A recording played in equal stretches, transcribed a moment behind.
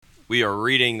We are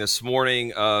reading this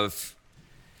morning of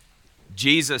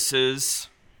Jesus'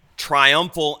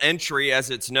 triumphal entry, as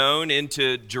it's known,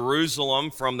 into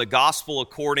Jerusalem from the Gospel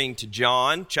according to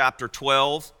John, chapter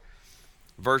 12,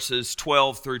 verses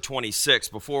 12 through 26.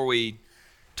 Before we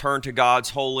turn to God's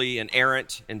holy,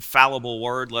 inerrant, infallible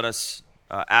word, let us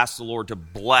ask the Lord to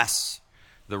bless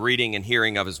the reading and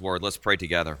hearing of his word. Let's pray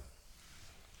together.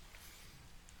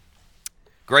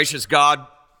 Gracious God,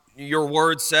 your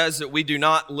word says that we do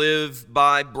not live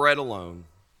by bread alone,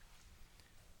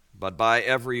 but by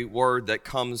every word that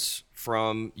comes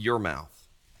from your mouth.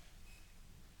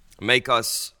 Make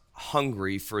us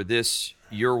hungry for this,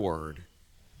 your word,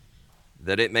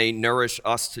 that it may nourish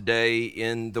us today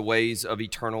in the ways of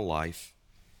eternal life.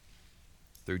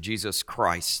 Through Jesus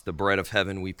Christ, the bread of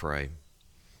heaven, we pray.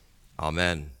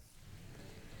 Amen.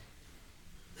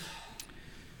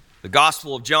 The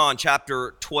Gospel of John,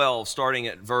 chapter 12, starting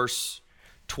at verse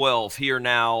 12. Hear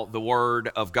now the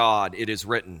word of God. It is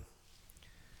written.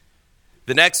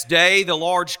 The next day, the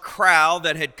large crowd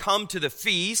that had come to the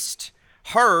feast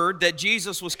heard that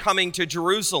Jesus was coming to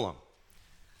Jerusalem.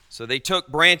 So they took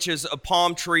branches of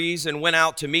palm trees and went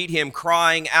out to meet him,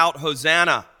 crying out,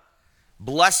 Hosanna!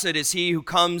 Blessed is he who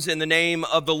comes in the name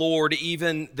of the Lord,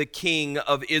 even the King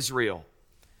of Israel.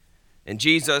 And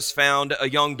Jesus found a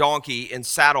young donkey and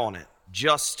sat on it,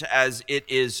 just as it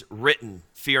is written,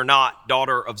 Fear not,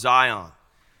 daughter of Zion.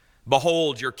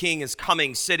 Behold, your king is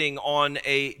coming, sitting on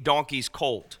a donkey's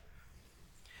colt.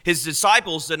 His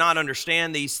disciples did not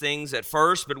understand these things at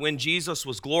first, but when Jesus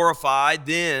was glorified,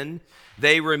 then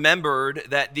they remembered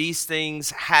that these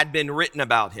things had been written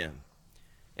about him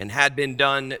and had been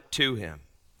done to him.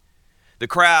 The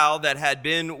crowd that had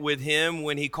been with him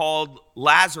when he called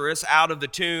Lazarus out of the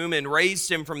tomb and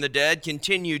raised him from the dead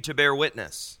continued to bear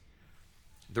witness.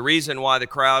 The reason why the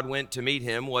crowd went to meet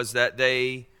him was that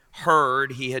they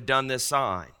heard he had done this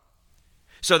sign.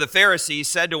 So the Pharisees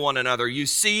said to one another, You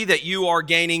see that you are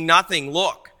gaining nothing.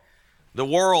 Look, the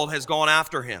world has gone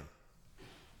after him.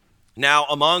 Now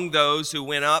among those who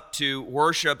went up to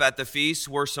worship at the feast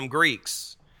were some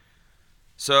Greeks.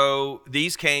 So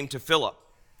these came to Philip,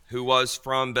 who was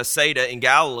from Bethsaida in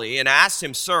Galilee, and asked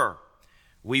him, Sir,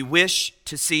 we wish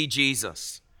to see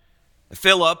Jesus.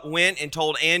 Philip went and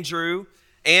told Andrew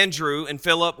and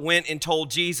Philip went and told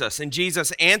Jesus. And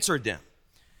Jesus answered them,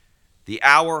 The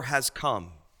hour has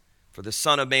come for the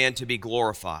Son of Man to be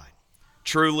glorified.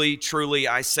 Truly, truly,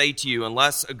 I say to you,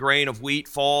 unless a grain of wheat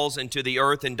falls into the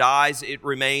earth and dies, it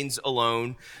remains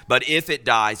alone. But if it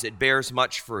dies, it bears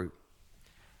much fruit.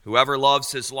 Whoever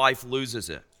loves his life loses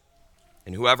it.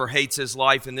 And whoever hates his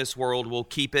life in this world will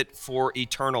keep it for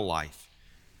eternal life.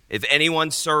 If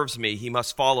anyone serves me, he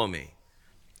must follow me.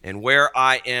 And where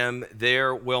I am,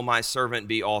 there will my servant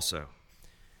be also.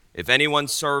 If anyone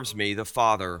serves me, the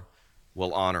Father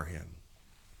will honor him.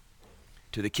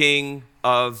 To the King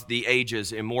of the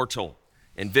ages, immortal,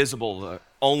 invisible, the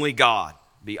only God,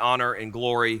 be honor and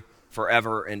glory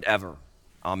forever and ever.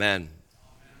 Amen.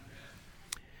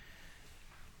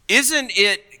 Isn't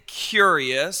it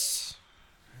curious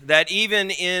that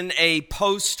even in a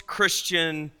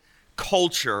post-Christian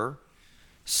culture,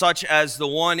 such as the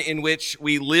one in which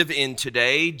we live in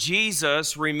today,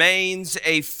 Jesus remains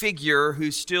a figure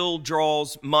who still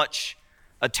draws much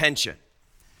attention.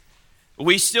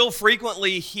 We still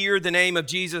frequently hear the name of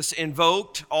Jesus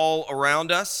invoked all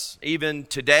around us. Even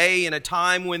today, in a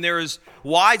time when there is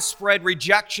widespread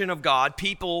rejection of God,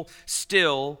 people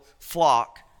still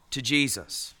flock to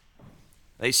Jesus.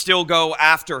 They still go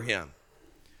after him.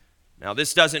 Now,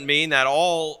 this doesn't mean that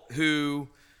all who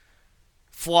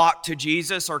flock to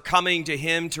Jesus are coming to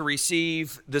him to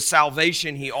receive the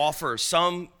salvation he offers.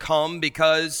 Some come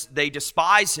because they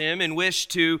despise him and wish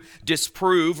to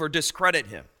disprove or discredit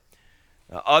him.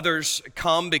 Others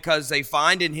come because they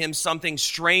find in him something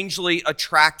strangely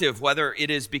attractive, whether it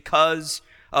is because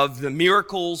of the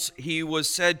miracles he was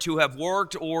said to have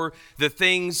worked or the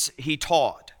things he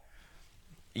taught.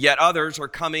 Yet others are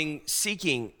coming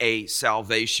seeking a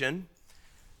salvation.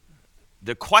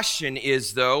 The question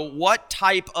is, though, what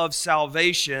type of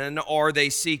salvation are they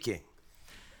seeking?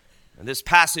 And this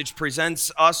passage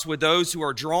presents us with those who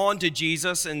are drawn to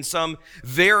Jesus and some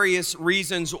various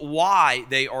reasons why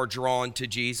they are drawn to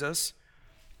Jesus.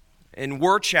 And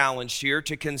we're challenged here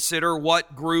to consider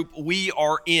what group we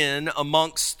are in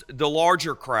amongst the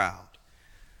larger crowd.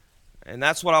 And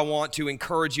that's what I want to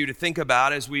encourage you to think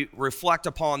about as we reflect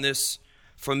upon this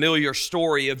familiar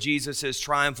story of Jesus'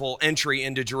 triumphal entry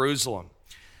into Jerusalem.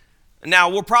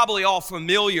 Now, we're probably all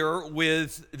familiar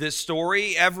with this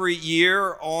story. Every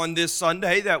year on this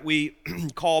Sunday that we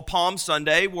call Palm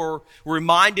Sunday, we're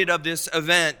reminded of this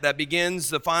event that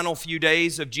begins the final few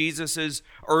days of Jesus'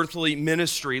 earthly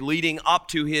ministry leading up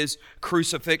to his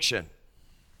crucifixion.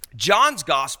 John's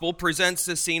gospel presents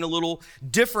this scene a little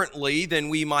differently than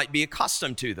we might be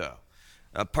accustomed to, though.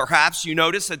 Perhaps you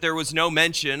notice that there was no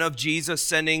mention of Jesus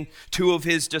sending two of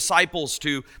his disciples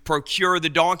to procure the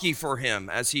donkey for him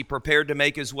as he prepared to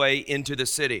make his way into the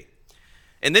city.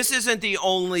 And this isn't the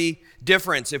only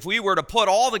difference. If we were to put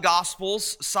all the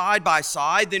gospels side by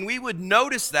side, then we would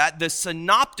notice that the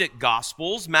synoptic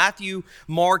gospels, Matthew,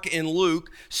 Mark, and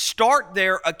Luke, start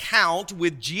their account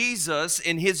with Jesus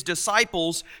and his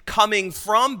disciples coming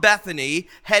from Bethany,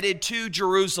 headed to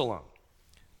Jerusalem.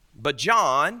 But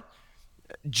John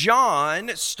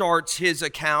starts his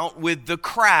account with the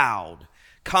crowd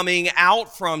coming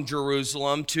out from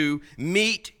Jerusalem to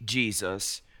meet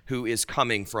Jesus, who is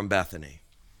coming from Bethany.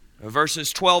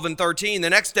 Verses 12 and 13, the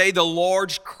next day the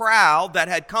large crowd that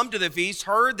had come to the feast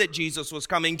heard that Jesus was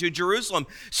coming to Jerusalem.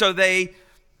 So they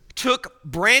took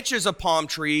branches of palm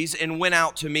trees and went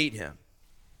out to meet him.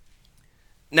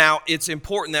 Now, it's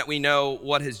important that we know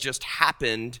what has just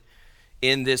happened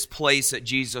in this place that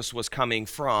Jesus was coming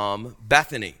from,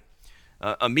 Bethany.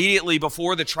 Immediately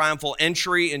before the triumphal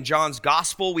entry in John's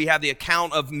gospel, we have the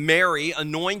account of Mary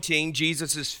anointing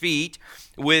Jesus' feet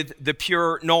with the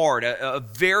pure nard, a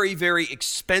very, very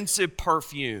expensive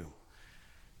perfume.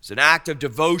 It's an act of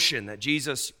devotion that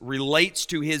Jesus relates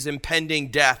to his impending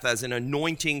death as an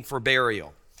anointing for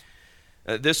burial.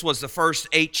 This was the first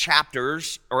 8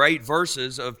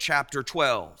 verses of chapter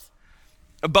 12.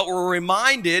 But we're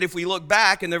reminded, if we look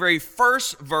back in the very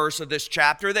first verse of this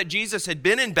chapter, that Jesus had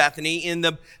been in Bethany in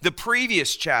the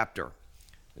previous chapter.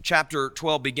 Chapter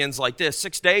 12 begins like this: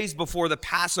 6 days before the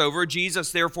Passover,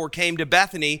 Jesus therefore came to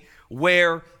Bethany,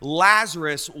 where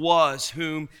Lazarus was,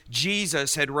 whom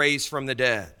Jesus had raised from the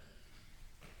dead.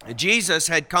 Jesus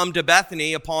had come to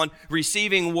Bethany upon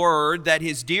receiving word that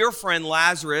his dear friend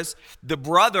Lazarus, the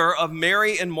brother of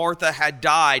Mary and Martha, had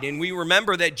died. And we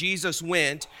remember that Jesus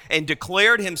went and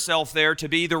declared himself there to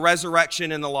be the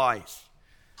resurrection and the life.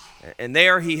 And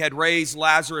there he had raised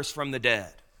Lazarus from the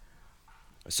dead.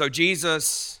 So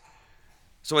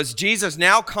as Jesus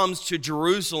now comes to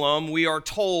Jerusalem, we are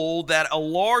told that a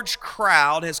large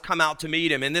crowd has come out to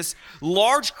meet him. And this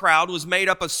large crowd was made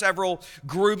up of several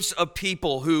groups of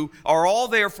people who are all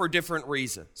there for different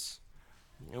reasons.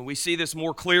 And we see this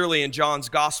more clearly in John's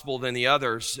gospel than the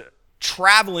others.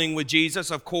 Traveling with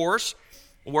Jesus, of course,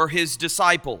 were his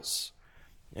disciples.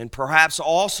 And perhaps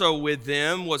also with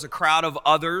them was a crowd of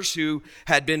others who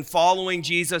had been following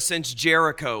Jesus since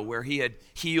Jericho, where he had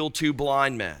healed 2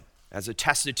 blind men, as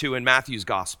attested to in Matthew's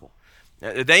gospel.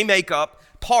 They make up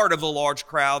part of the large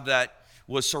crowd that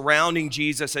was surrounding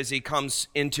Jesus as he comes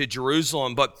into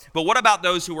Jerusalem. But what about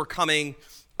those who were coming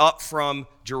up from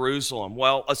Jerusalem?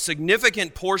 Well, a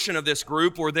significant portion of this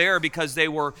group were there because they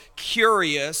were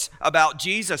curious about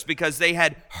Jesus, because they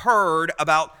had heard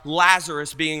about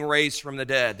Lazarus being raised from the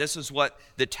dead. This is what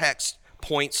the text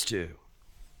points to.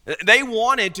 They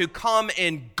wanted to come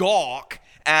and gawk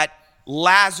at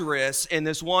Lazarus and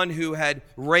this one who had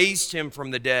raised him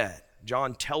from the dead.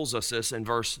 John tells us this in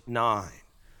verse 9.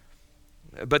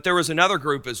 But there was another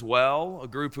group as well, a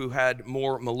group who had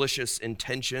more malicious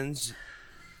intentions.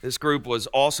 This group was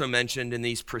also mentioned in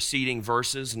these preceding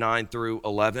verses, 9 through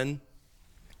 11.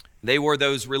 They were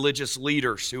those religious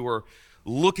leaders who were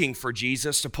looking for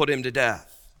Jesus to put him to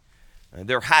death.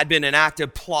 There had been an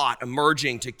active plot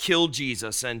emerging to kill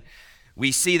Jesus, and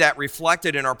we see that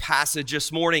reflected in our passage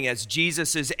this morning as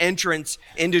Jesus' entrance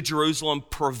into Jerusalem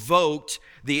provoked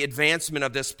the advancement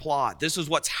of this plot. This is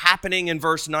what's happening in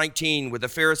verse 19, with the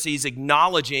Pharisees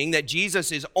acknowledging that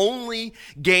Jesus is only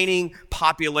gaining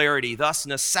popularity, thus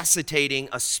necessitating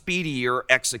a speedier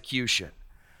execution.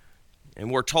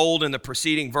 And we're told in the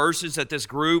preceding verses that this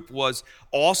group was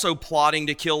also plotting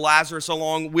to kill Lazarus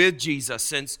along with Jesus,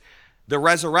 since the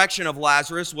resurrection of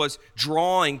Lazarus was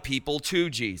drawing people to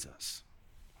Jesus.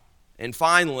 And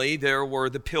finally, there were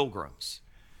the pilgrims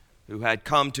who had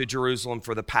come to Jerusalem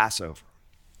for the Passover.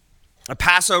 A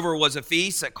Passover was a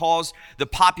feast that caused the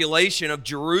population of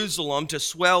Jerusalem to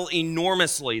swell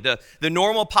enormously. The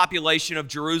normal population of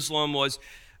Jerusalem was,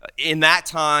 in that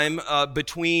time,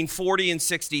 between 40 and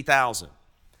 60,000.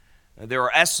 There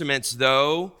are estimates,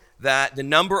 though, that the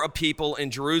number of people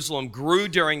in Jerusalem grew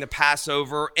during the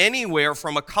Passover anywhere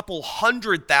from a couple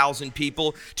 100,000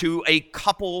 people to a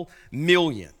couple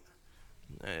million.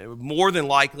 More than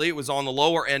likely, it was on the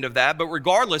lower end of that. But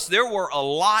regardless, there were a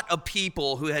lot of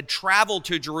people who had traveled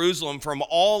to Jerusalem from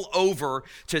all over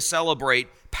to celebrate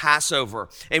Passover.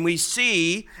 And we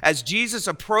see, as Jesus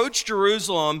approached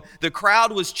Jerusalem, the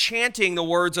crowd was chanting the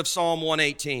words of Psalm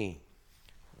 118.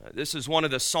 This is one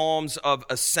of the Psalms of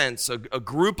Ascents, a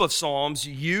group of psalms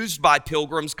used by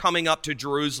pilgrims coming up to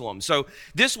Jerusalem. So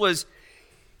this was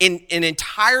an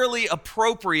entirely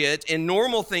appropriate and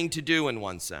normal thing to do in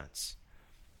one sense.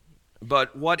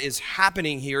 But what is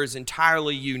happening here is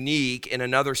entirely unique in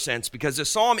another sense, because the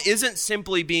psalm isn't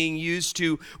simply being used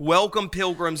to welcome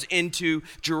pilgrims into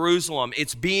Jerusalem.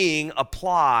 It's being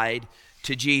applied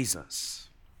to Jesus.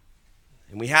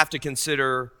 And we have to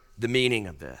consider the meaning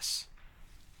of this.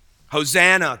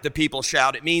 Hosanna, the people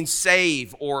shout. It means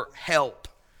save or help.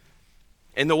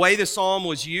 And the way the psalm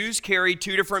was used carried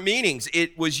two different meanings.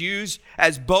 It was used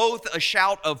as both a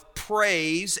shout of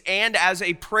praise and as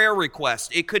a prayer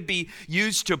request. It could be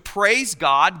used to praise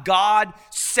God, God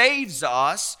saves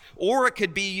us, or it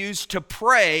could be used to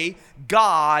pray,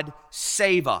 God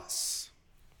save us.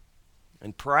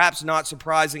 And perhaps not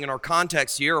surprising in our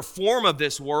context here, a form of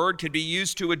this word could be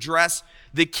used to address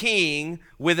the king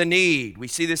with a need. We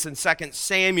see this in 2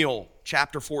 Samuel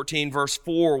chapter 14, verse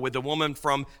 4, with the woman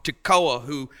from Tekoa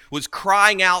who was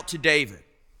crying out to David,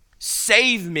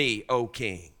 "Save me, O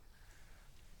king."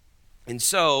 And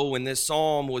so when this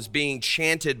psalm was being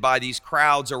chanted by these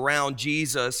crowds around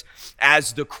Jesus,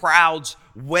 as the crowds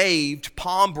waved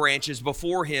palm branches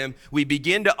before him, we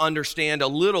begin to understand a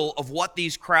little of what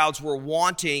these crowds were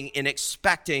wanting and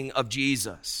expecting of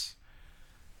Jesus.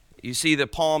 You see, the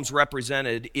palms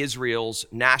represented Israel's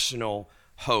national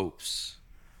hopes.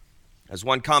 As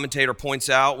one commentator points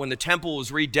out, when the temple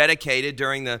was rededicated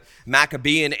during the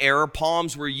Maccabean era,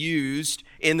 palms were used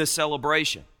in the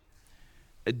celebration.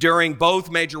 During both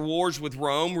major wars with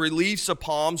Rome, reliefs of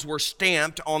palms were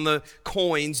stamped on the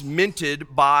coins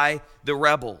minted by the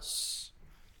rebels.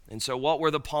 And so what were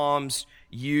the palms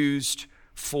used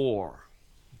for?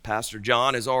 Pastor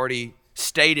John has already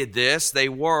stated this. They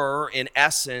were, in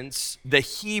essence, the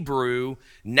Hebrew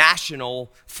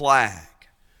national flag.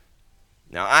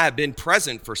 Now, I have been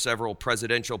present for several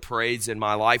presidential parades in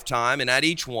my lifetime, and at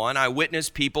each one, I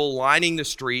witnessed people lining the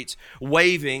streets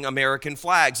waving American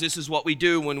flags. This is what we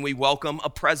do when we welcome a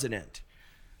president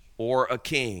or a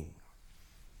king.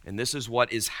 And this is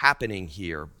what is happening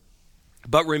here.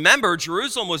 But remember,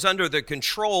 Jerusalem was under the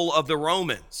control of the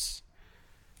Romans.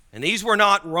 And these were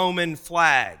not Roman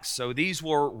flags, so these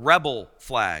were rebel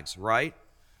flags, right?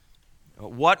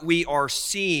 What we are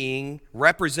seeing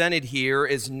represented here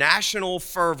is national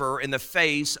fervor in the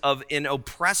face of an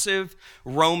oppressive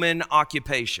Roman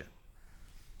occupation.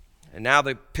 And now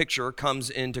the picture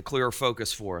comes into clearer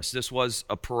focus for us. This was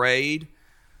a parade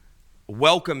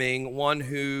welcoming one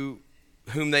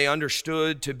whom they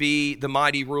understood to be the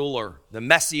mighty ruler, the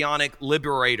messianic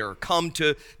liberator, come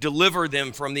to deliver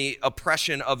them from the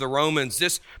oppression of the Romans.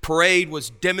 This parade was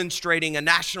demonstrating a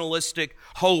nationalistic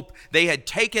hope. They had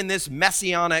taken this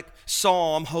messianic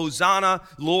psalm, Hosanna,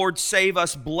 Lord save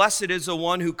us, blessed is the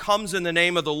one who comes in the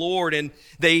name of the Lord, and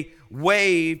they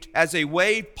waved, as they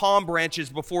waved palm branches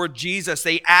before Jesus,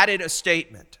 they added a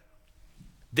statement,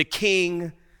 the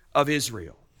King of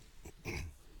Israel.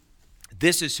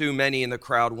 This is who many in the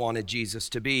crowd wanted Jesus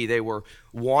to be. They were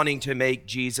wanting to make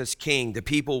Jesus king. The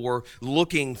people were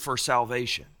looking for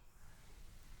salvation,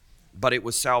 but it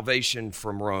was salvation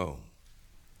from Rome.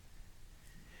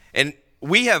 And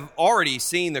we have already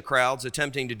seen the crowds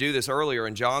attempting to do this earlier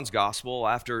in John's gospel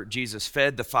after Jesus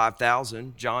fed the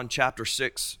 5,000. John chapter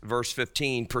 6, verse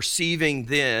 15, perceiving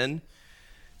then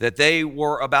that they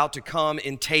were about to come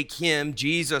and take him,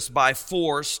 Jesus, by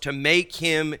force to make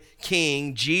him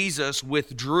king, Jesus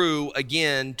withdrew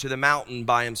again to the mountain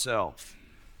by himself.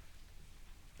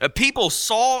 People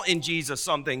saw in Jesus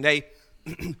something. They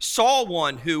saw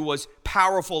one who was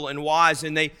powerful and wise,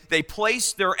 and they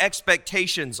placed their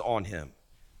expectations on him.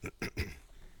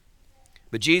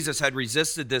 But Jesus had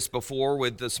resisted this before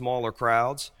with the smaller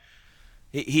crowds.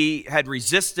 He had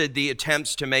resisted the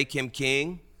attempts to make him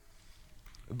king.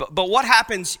 But what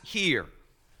happens here?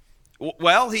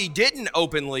 Well, he didn't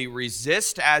openly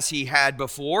resist as he had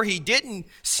before. He didn't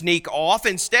sneak off.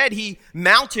 Instead, he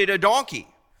mounted a donkey.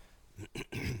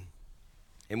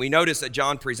 And we notice that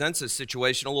John presents this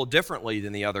situation a little differently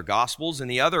than the other Gospels. In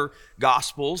the other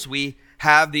Gospels, we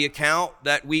have the account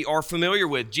that we are familiar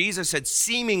with. Jesus had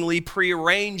seemingly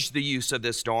prearranged the use of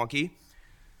this donkey.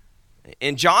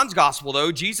 In John's gospel,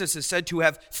 though, Jesus is said to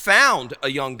have found a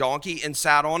young donkey and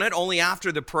sat on it only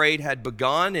after the parade had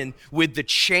begun and with the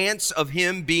chants of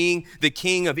him being the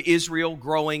king of Israel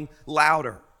growing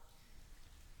louder.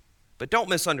 But don't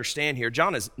misunderstand here.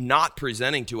 John is not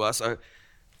presenting to us a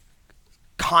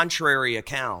contrary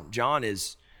account. John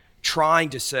is trying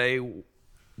to say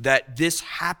that this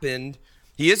happened.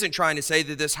 He isn't trying to say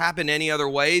that this happened any other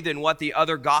way than what the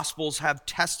other Gospels have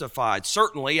testified.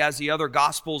 Certainly, as the other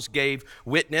Gospels gave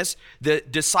witness, the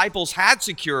disciples had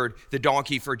secured the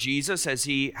donkey for Jesus as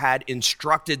he had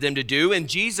instructed them to do, and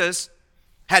Jesus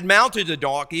had mounted the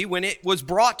donkey when it was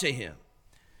brought to him.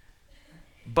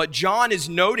 But John is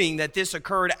noting that this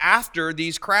occurred after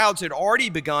these crowds had already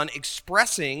begun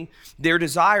expressing their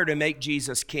desire to make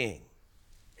Jesus king.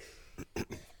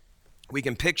 We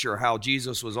can picture how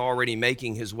Jesus was already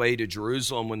making his way to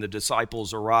Jerusalem when the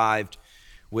disciples arrived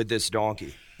with this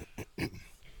donkey.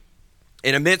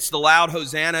 And amidst the loud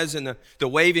hosannas and the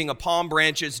waving of palm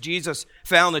branches, Jesus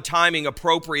found the timing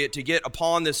appropriate to get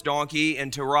upon this donkey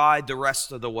and to ride the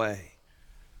rest of the way.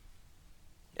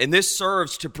 And this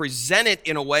serves to present it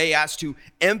in a way as to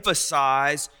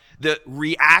emphasize the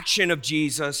reaction of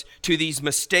Jesus to these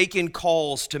mistaken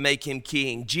calls to make him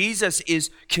king. Jesus is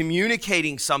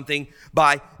communicating something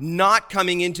by not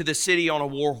coming into the city on a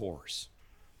war horse.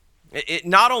 It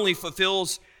not only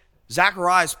fulfills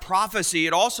Zechariah's prophecy,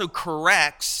 it also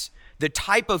corrects the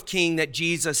type of king that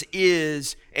Jesus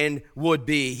is and would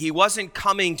be. He wasn't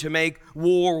coming to make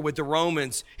war with the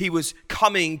Romans. He was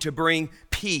coming to bring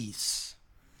peace.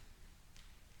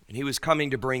 And he was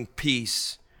coming to bring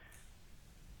peace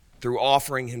through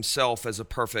offering himself as a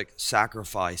perfect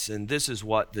sacrifice. And this is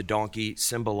what the donkey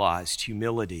symbolized: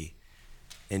 humility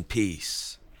and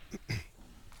peace.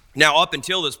 Now, up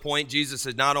until this point, Jesus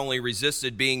had not only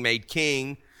resisted being made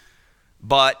king,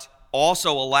 but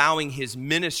also allowing his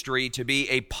ministry to be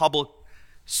a public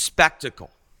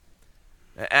spectacle.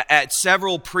 At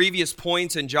several previous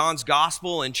points in John's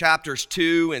gospel, in chapters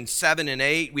 2 and 7 and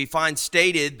 8, we find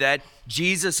stated that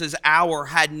Jesus' hour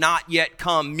had not yet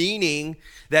come, meaning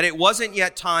that it wasn't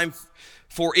yet time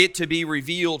for it to be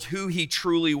revealed who he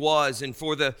truly was and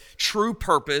for the true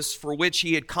purpose for which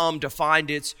he had come to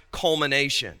find its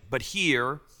culmination. But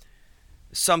here,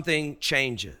 something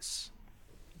changes.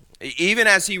 Even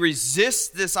as he resists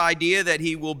this idea that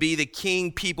he will be the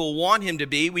king people want him to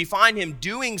be, we find him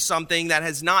doing something that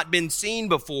has not been seen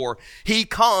before. He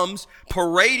comes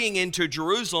parading into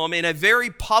Jerusalem in a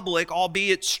very public,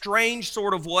 albeit strange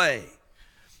sort of way.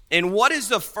 And what is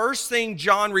the first thing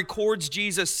John records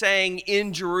Jesus saying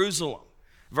in Jerusalem?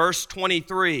 Verse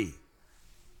 23,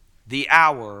 "The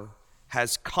hour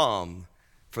has come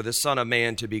for the Son of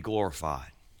Man to be glorified."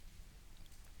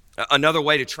 Another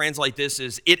way to translate this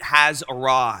is, it has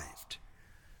arrived.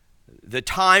 The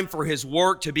time for his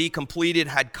work to be completed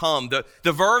had come.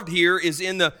 The verb here is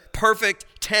in the perfect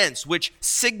tense, which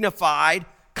signified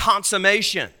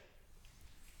consummation.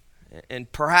 And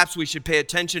perhaps we should pay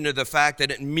attention to the fact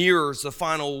that it mirrors the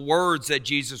final words that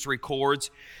Jesus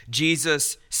records,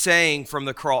 Jesus saying from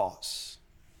the cross,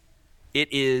 "It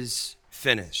is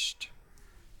finished."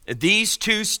 These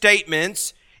two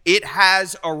statements, "it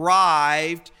has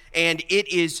arrived" and "it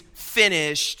is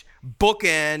finished,"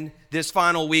 bookend this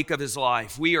final week of his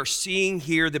life. We are seeing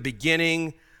here the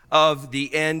beginning of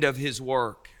the end of his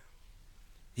work.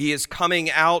 He is coming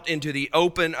out into the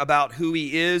open about who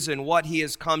he is and what he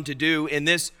has come to do. And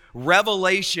this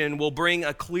revelation will bring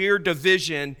a clear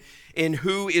division in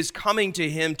who is coming to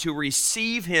him to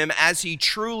receive him as he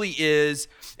truly is,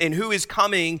 and who is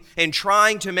coming and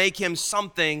trying to make him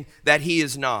something that he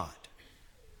is not.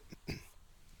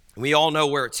 We all know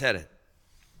where it's headed.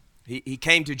 He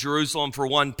came to Jerusalem for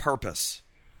one purpose.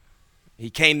 He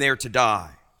came there to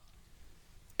die.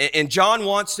 And John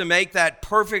wants to make that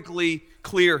perfectly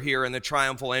clear here in the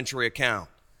triumphal entry account.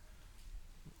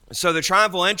 So the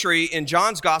triumphal entry in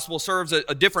John's gospel serves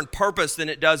a different purpose than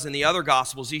it does in the other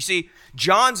gospels. You see,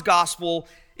 John's gospel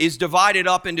is divided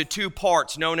up into two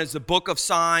parts known as the book of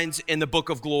signs and the book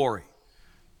of glory.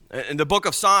 And the book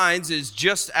of signs is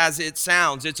just as it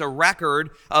sounds. It's a record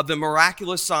of the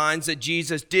miraculous signs that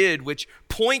Jesus did, which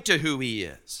point to who he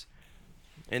is.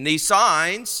 And these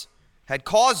signs had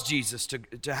caused Jesus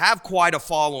to have quite a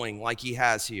following like he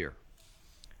has here.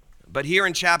 But here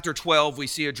in chapter 12, we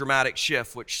see a dramatic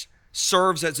shift, which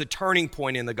serves as a turning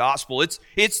point in the gospel.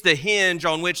 It's the hinge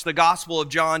on which the gospel of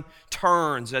John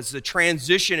turns as the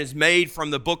transition is made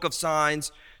from the book of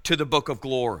signs to the book of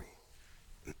glory.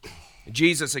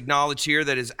 Jesus acknowledged here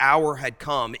that his hour had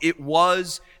come. It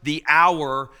was the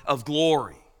hour of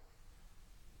glory.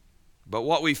 But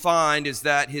what we find is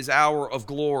that his hour of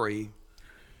glory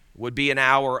would be an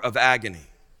hour of agony,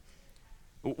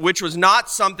 which was not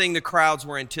something the crowds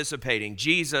were anticipating.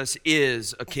 Jesus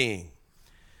is a king.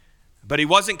 But he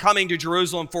wasn't coming to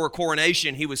Jerusalem for a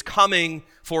coronation. He was coming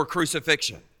for a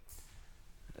crucifixion.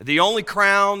 The only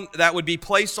crown that would be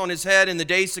placed on his head in the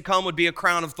days to come would be a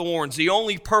crown of thorns. The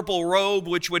only purple robe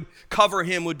which would cover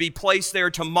him would be placed there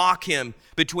to mock him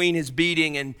between his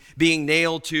beating and being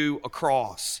nailed to a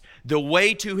cross. The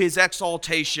way to his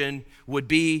exaltation would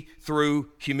be through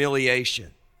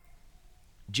humiliation.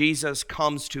 Jesus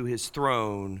comes to his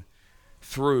throne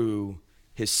through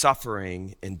his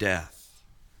suffering and death.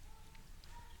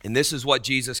 And this is what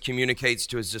Jesus communicates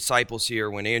to his disciples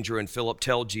here when Andrew and Philip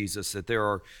tell Jesus that there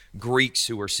are Greeks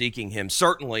who are seeking him.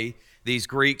 Certainly, these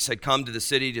Greeks had come to the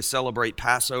city to celebrate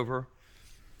Passover.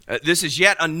 This is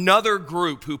yet another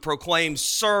group who proclaims,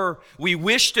 "Sir, we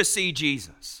wish to see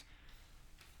Jesus."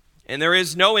 And there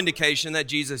is no indication that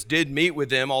Jesus did meet with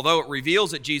them, although it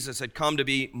reveals that Jesus had come to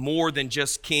be more than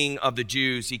just king of the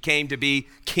Jews. He came to be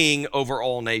king over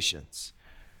all nations.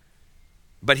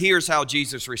 But here's how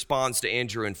Jesus responds to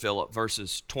Andrew and Philip,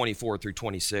 verses 24 through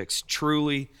 26.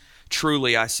 "Truly,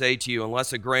 truly, I say to you,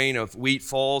 unless a grain of wheat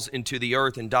falls into the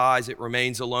earth and dies, it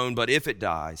remains alone. But if it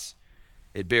dies,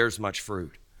 it bears much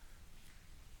fruit.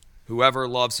 Whoever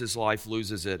loves his life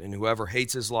loses it, and whoever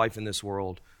hates his life in this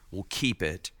world will keep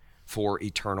it for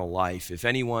eternal life. If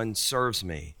anyone serves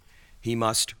me, he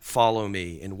must follow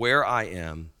me, and where I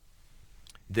am,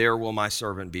 there will my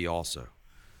servant be also.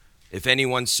 If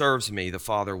anyone serves me, the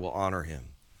Father will honor him."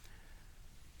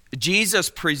 Jesus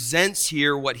presents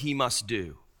here what he must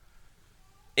do.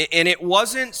 And it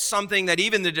wasn't something that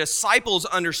even the disciples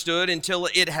understood until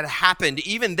it had happened.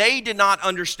 Even they did not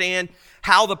understand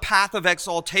how the path of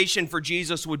exaltation for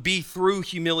Jesus would be through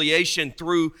humiliation,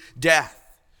 through death.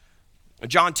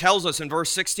 John tells us in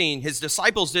verse 16, his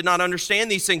disciples did not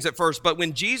understand these things at first, but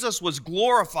when Jesus was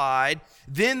glorified,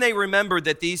 then they remembered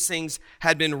that these things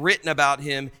had been written about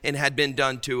him and had been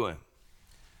done to him.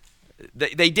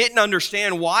 They didn't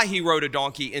understand why he rode a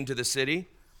donkey into the city.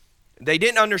 They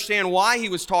didn't understand why he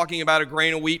was talking about a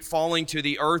grain of wheat falling to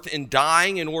the earth and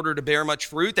dying in order to bear much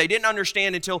fruit. They didn't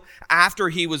understand until after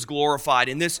he was glorified.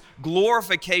 And this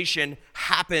glorification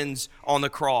happens on the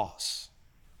cross.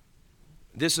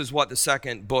 This is what the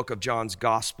second book of John's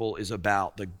gospel is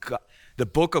about, the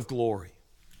book of glory.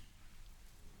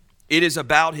 It is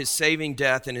about his saving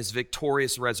death and his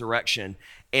victorious resurrection.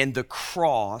 And the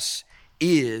cross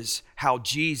is how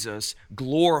Jesus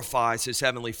glorifies his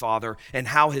heavenly Father and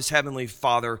how his heavenly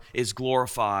Father is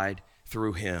glorified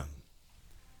through him.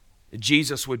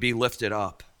 Jesus would be lifted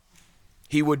up.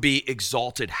 He would be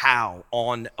exalted. How?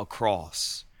 On a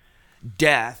cross.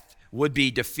 Death would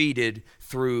be defeated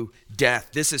through death.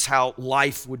 This is how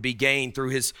life would be gained, through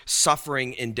his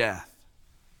suffering and death.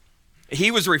 He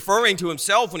was referring to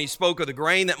himself when he spoke of the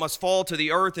grain that must fall to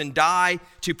the earth and die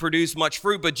to produce much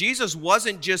fruit. But Jesus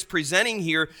wasn't just presenting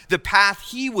here the path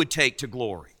he would take to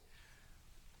glory.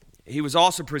 He was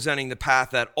also presenting the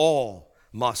path that all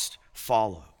must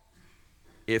follow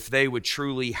if they would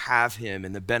truly have him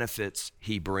and the benefits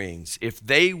he brings. If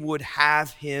they would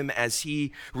have him as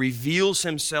he reveals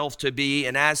himself to be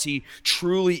and as he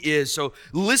truly is. So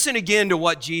listen again to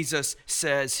what Jesus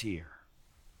says here.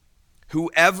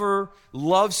 Whoever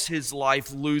loves his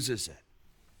life loses it,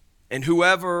 and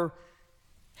whoever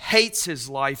hates his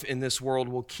life in this world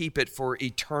will keep it for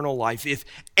eternal life. If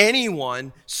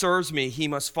anyone serves me, he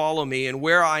must follow me, and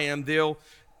where I am,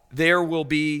 there will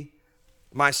be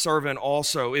my servant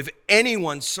also. If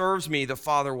anyone serves me, the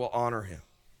Father will honor him.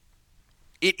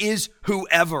 It is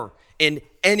whoever and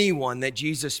anyone that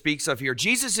Jesus speaks of here.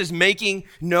 Jesus is making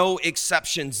no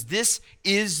exceptions. This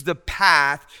is the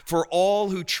path for all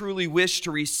who truly wish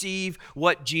to receive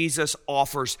what Jesus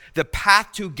offers. The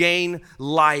path to gain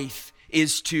life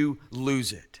is to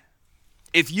lose it.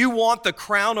 If you want the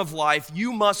crown of life,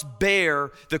 you must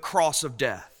bear the cross of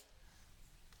death.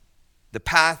 The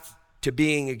path to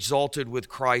being exalted with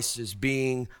Christ is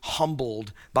being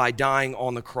humbled by dying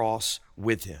on the cross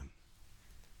with him.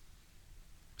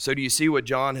 So do you see what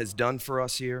John has done for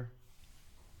us here?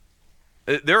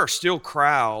 There are still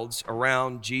crowds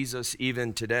around Jesus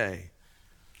even today.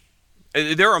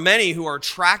 There are many who are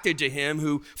attracted to him,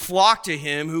 who flock to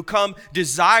him, who come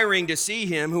desiring to see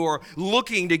him, who are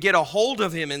looking to get a hold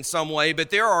of him in some way.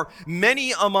 But there are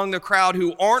many among the crowd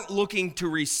who aren't looking to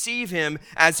receive him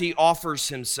as he offers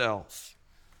himself.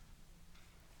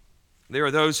 There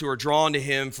are those who are drawn to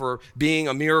him for being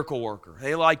a miracle worker.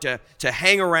 They like to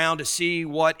hang around to see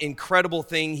what incredible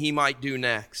thing he might do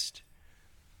next.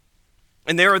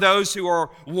 And there are those who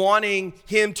are wanting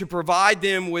him to provide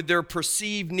them with their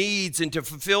perceived needs and to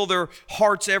fulfill their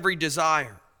heart's every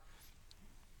desire.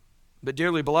 But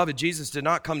dearly beloved, Jesus did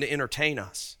not come to entertain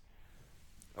us.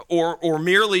 or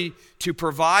merely to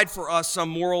provide for us some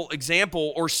moral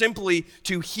example, or simply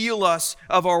to heal us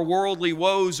of our worldly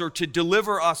woes, or to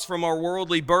deliver us from our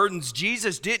worldly burdens.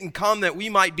 Jesus didn't come that we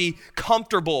might be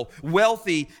comfortable,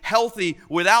 wealthy, healthy,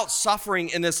 without suffering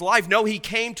in this life. No, he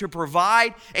came to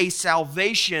provide a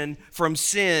salvation from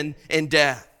sin and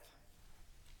death.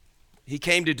 He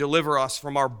came to deliver us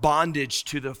from our bondage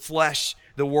to the flesh,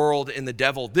 the world, and the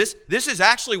devil. This is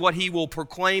actually what he will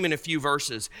proclaim in a few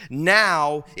verses.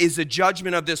 Now is the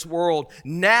judgment of this world.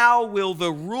 Now will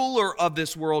the ruler of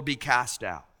this world be cast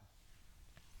out.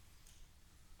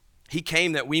 He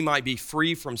came that we might be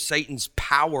free from Satan's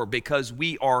power because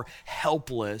we are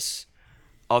helpless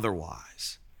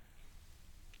otherwise.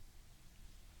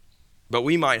 But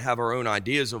we might have our own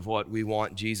ideas of what we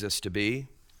want Jesus to be,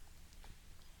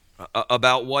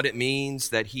 about what it means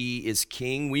that he is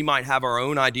king. We might have our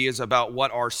own ideas about what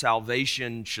our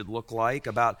salvation should look like,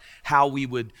 about how we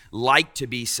would like to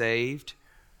be saved.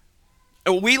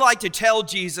 We like to tell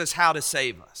Jesus how to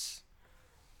save us.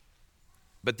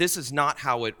 But this is not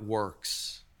how it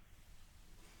works.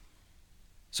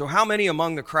 So how many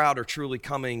among the crowd are truly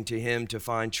coming to him to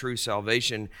find true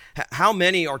salvation? How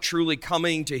many are truly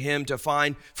coming to him to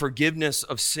find forgiveness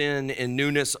of sin and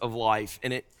newness of life?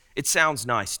 And it sounds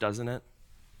nice, doesn't it?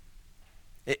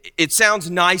 It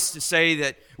sounds nice to say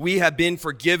that we have been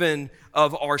forgiven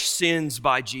of our sins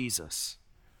by Jesus,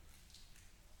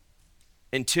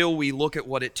 until we look at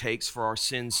what it takes for our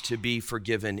sins to be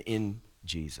forgiven in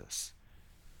Jesus.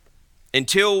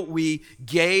 Until we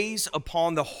gaze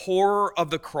upon the horror of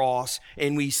the cross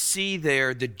and we see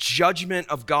there the judgment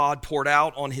of God poured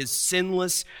out on his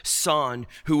sinless Son,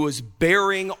 who was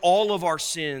bearing all of our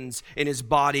sins in his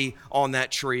body on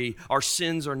that tree. Our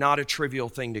sins are not a trivial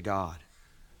thing to God.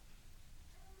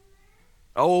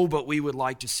 Oh, but we would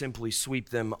like to simply sweep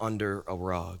them under a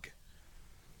rug.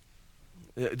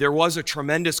 There was a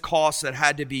tremendous cost that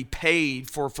had to be paid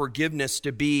for forgiveness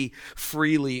to be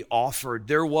freely offered.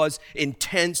 There was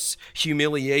intense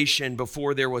humiliation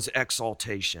before there was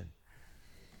exaltation.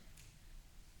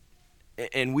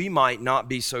 And we might not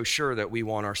be so sure that we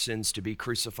want our sins to be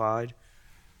crucified.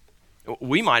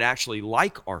 We might actually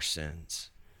like our sins.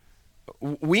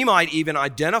 We might even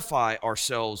identify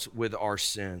ourselves with our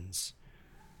sins.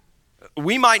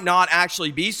 We might not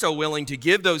actually be so willing to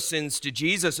give those sins to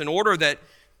Jesus in order that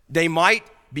they might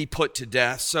be put to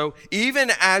death. So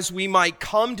even as we might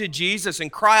come to Jesus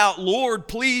and cry out, "Lord,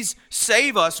 please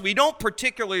save us," we don't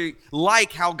particularly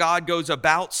like how God goes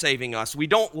about saving us. We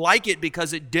don't like it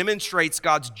because it demonstrates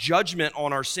God's judgment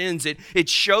on our sins. It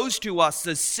shows to us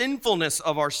the sinfulness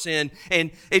of our sin,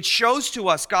 and it shows to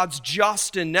us God's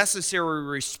just and necessary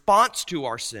response to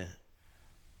our sin.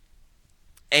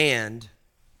 And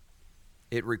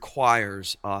it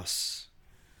requires us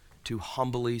to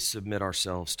humbly submit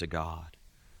ourselves to God.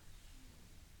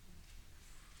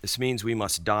 This means we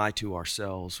must die to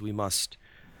ourselves. We must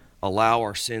allow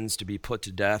our sins to be put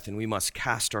to death, and we must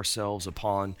cast ourselves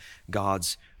upon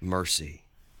God's mercy.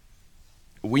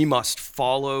 We must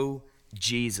follow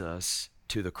Jesus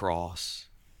to the cross,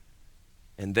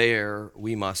 and there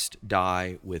we must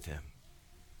die with him.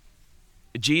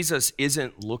 Jesus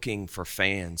isn't looking for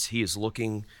fans. He is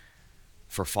looking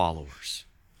for followers.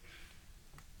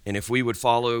 And if we would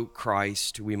follow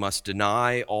Christ, we must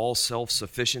deny all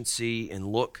self-sufficiency and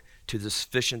look to the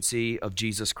sufficiency of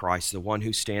Jesus Christ, the one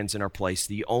who stands in our place,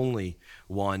 the only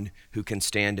one who can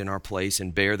stand in our place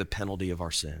and bear the penalty of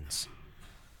our sins.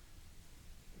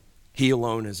 He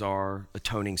alone is our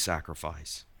atoning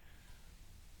sacrifice.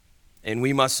 And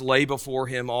we must lay before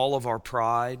him all of our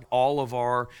pride, all of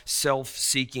our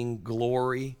self-seeking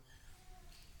glory,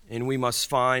 and we must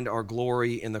find our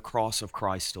glory in the cross of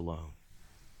Christ alone.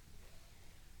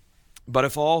 But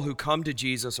if all who come to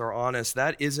Jesus are honest,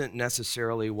 that isn't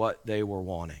necessarily what they were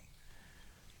wanting.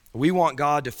 We want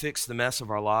God to fix the mess of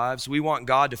our lives. We want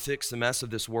God to fix the mess of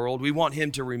this world. We want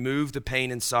him to remove the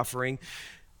pain and suffering.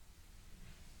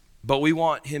 But we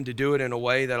want him to do it in a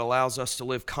way that allows us to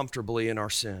live comfortably in our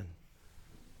sin.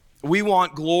 We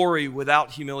want glory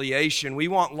without humiliation. We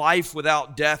want life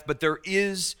without death, but there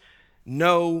is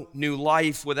no new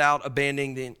life without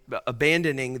abandoning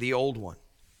the old one.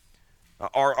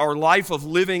 Our life of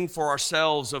living for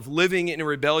ourselves, of living in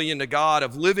rebellion to God,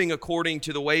 of living according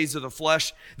to the ways of the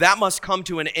flesh, that must come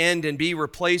to an end and be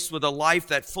replaced with a life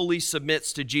that fully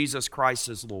submits to Jesus Christ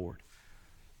as Lord.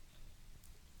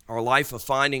 Our life of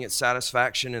finding its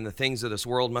satisfaction in the things of this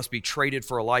world must be traded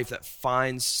for a life that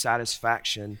finds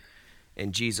satisfaction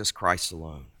in Jesus Christ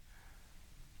alone.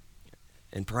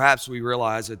 And perhaps we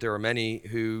realize that there are many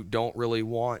who don't really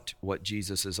want what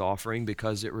Jesus is offering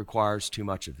because it requires too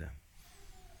much of them.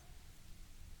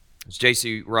 As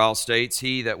J.C. Ryle states,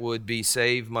 he that would be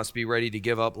saved must be ready to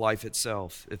give up life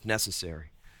itself, if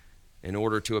necessary, in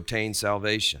order to obtain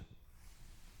salvation.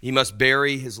 He must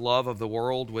bury his love of the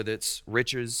world with its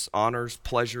riches, honors,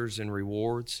 pleasures, and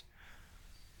rewards,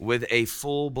 with a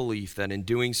full belief that in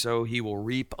doing so he will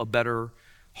reap a better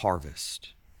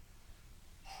harvest.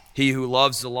 He who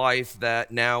loves the life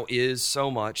that now is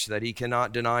so much that he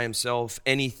cannot deny himself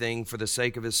anything for the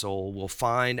sake of his soul will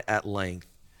find at length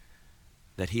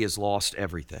that he has lost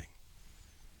everything.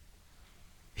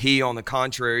 He, on the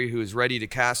contrary, who is ready to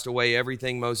cast away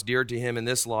everything most dear to him in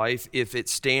this life, if it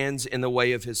stands in the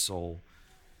way of his soul,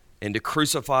 and to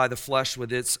crucify the flesh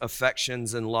with its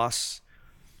affections and lusts,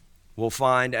 will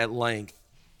find at length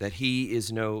that he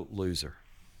is no loser.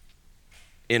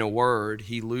 In a word,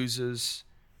 his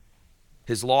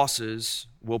losses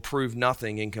will prove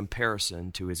nothing in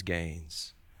comparison to his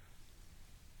gains.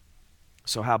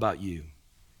 So how about you?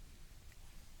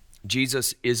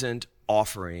 Jesus isn't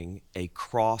offering a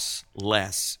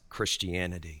crossless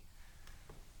Christianity,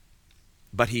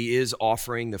 but he is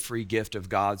offering the free gift of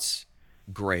God's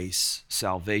grace,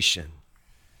 salvation,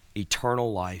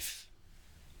 eternal life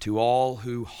to all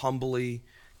who humbly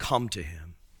come to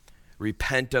him,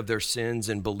 repent of their sins,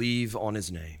 and believe on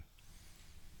his name.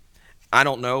 I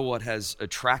don't know what has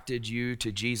attracted you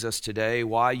to Jesus today,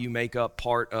 why you make up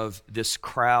part of this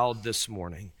crowd this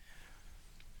morning.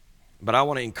 But I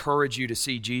want to encourage you to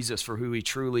see Jesus for who he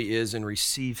truly is and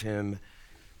receive him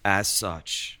as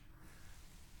such.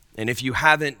 And if you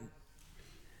haven't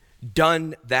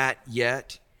done that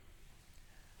yet,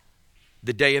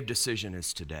 the day of decision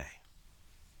is today.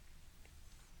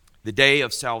 The day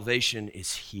of salvation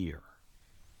is here.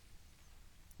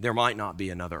 There might not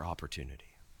be another opportunity.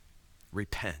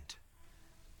 Repent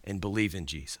and believe in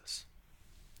Jesus.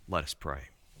 Let us pray.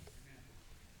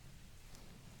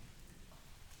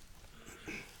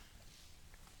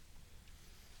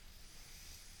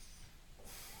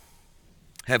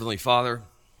 Heavenly Father,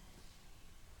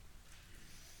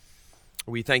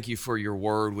 we thank you for your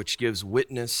word, which gives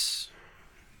witness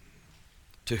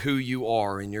to who you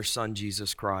are in your Son,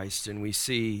 Jesus Christ. And we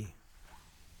see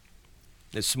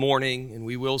this morning, and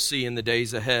we will see in the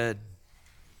days ahead,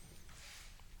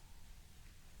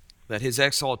 that his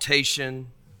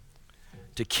exaltation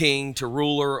to king, to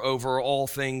ruler over all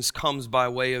things, comes by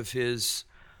way of his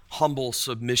humble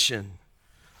submission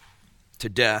to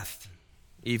death,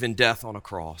 even death on a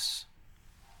cross.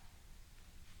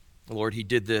 Lord, he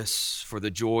did this for the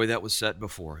joy that was set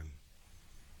before him.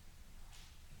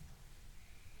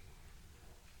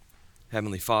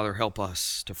 Heavenly Father, help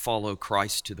us to follow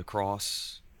Christ to the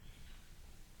cross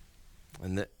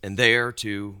and there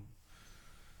to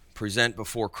present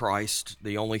before Christ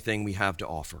the only thing we have to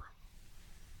offer,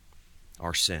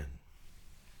 our sin.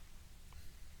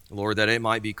 Lord, that it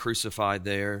might be crucified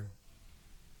there,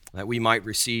 that we might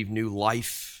receive new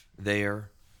life there.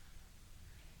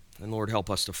 And Lord, help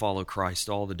us to follow Christ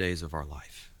all the days of our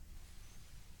life.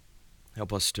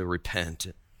 Help us to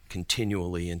repent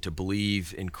continually and to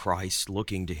believe in Christ,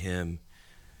 looking to him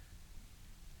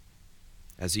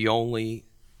as the only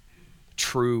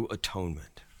true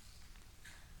atonement.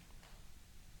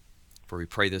 For we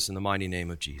pray this in the mighty name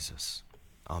of Jesus.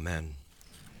 Amen.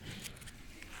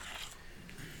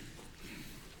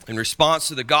 In response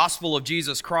to the gospel of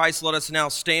Jesus Christ, let us now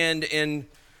stand and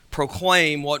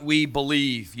proclaim what we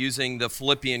believe using the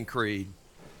Philippian Creed.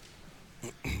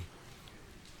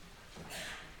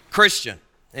 Christian,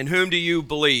 in whom do you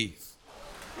believe?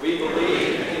 We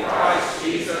believe in Christ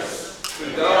Jesus,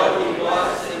 who though he